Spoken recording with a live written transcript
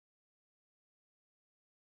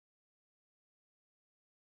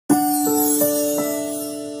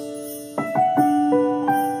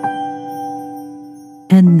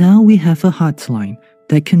And now we have a hotline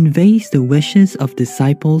that conveys the wishes of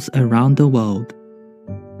disciples around the world.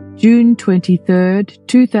 June 23rd,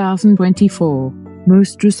 2024.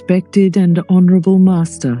 Most respected and honorable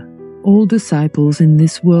Master, all disciples in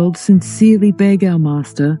this world sincerely beg our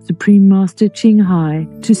Master, Supreme Master Ching Hai,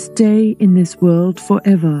 to stay in this world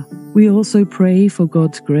forever. We also pray for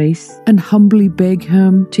God's grace and humbly beg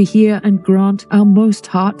Him to hear and grant our most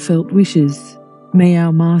heartfelt wishes. May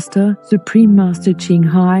our Master, Supreme Master Ching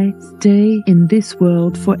Hai, stay in this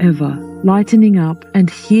world forever, lightening up and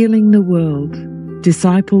healing the world.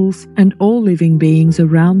 Disciples and all living beings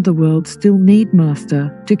around the world still need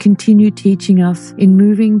Master to continue teaching us in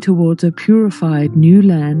moving towards a purified new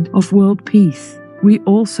land of world peace. We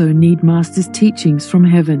also need Master's teachings from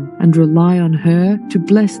heaven and rely on her to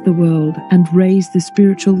bless the world and raise the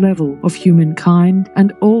spiritual level of humankind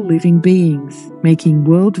and all living beings, making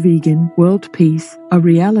world vegan, world peace a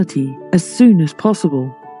reality as soon as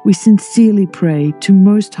possible. We sincerely pray to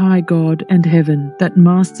Most High God and Heaven that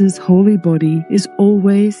Master's holy body is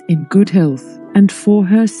always in good health and for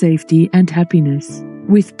her safety and happiness,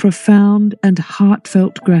 with profound and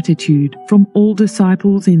heartfelt gratitude from all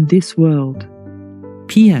disciples in this world.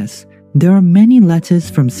 P.S. There are many letters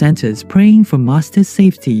from centers praying for Master's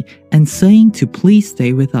safety and saying to please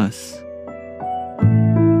stay with us.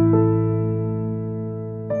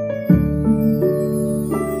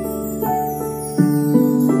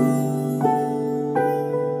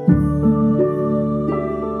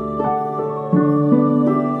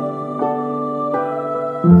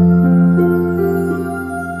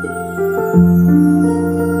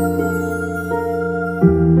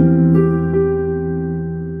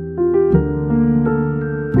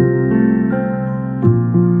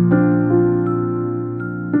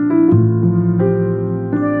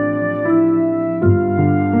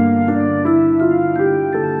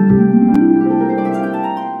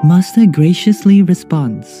 Master graciously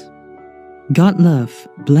responds, God love,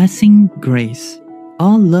 blessing, grace,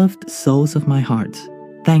 all loved souls of my heart.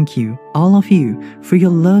 Thank you, all of you, for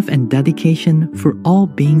your love and dedication for all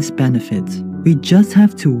beings' benefit. We just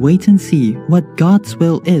have to wait and see what God's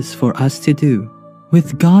will is for us to do.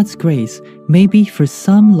 With God's grace, maybe for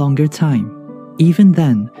some longer time. Even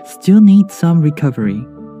then, still need some recovery.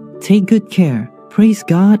 Take good care. Praise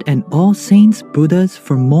God and all saints, Buddhas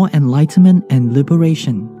for more enlightenment and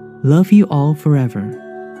liberation. Love you all forever.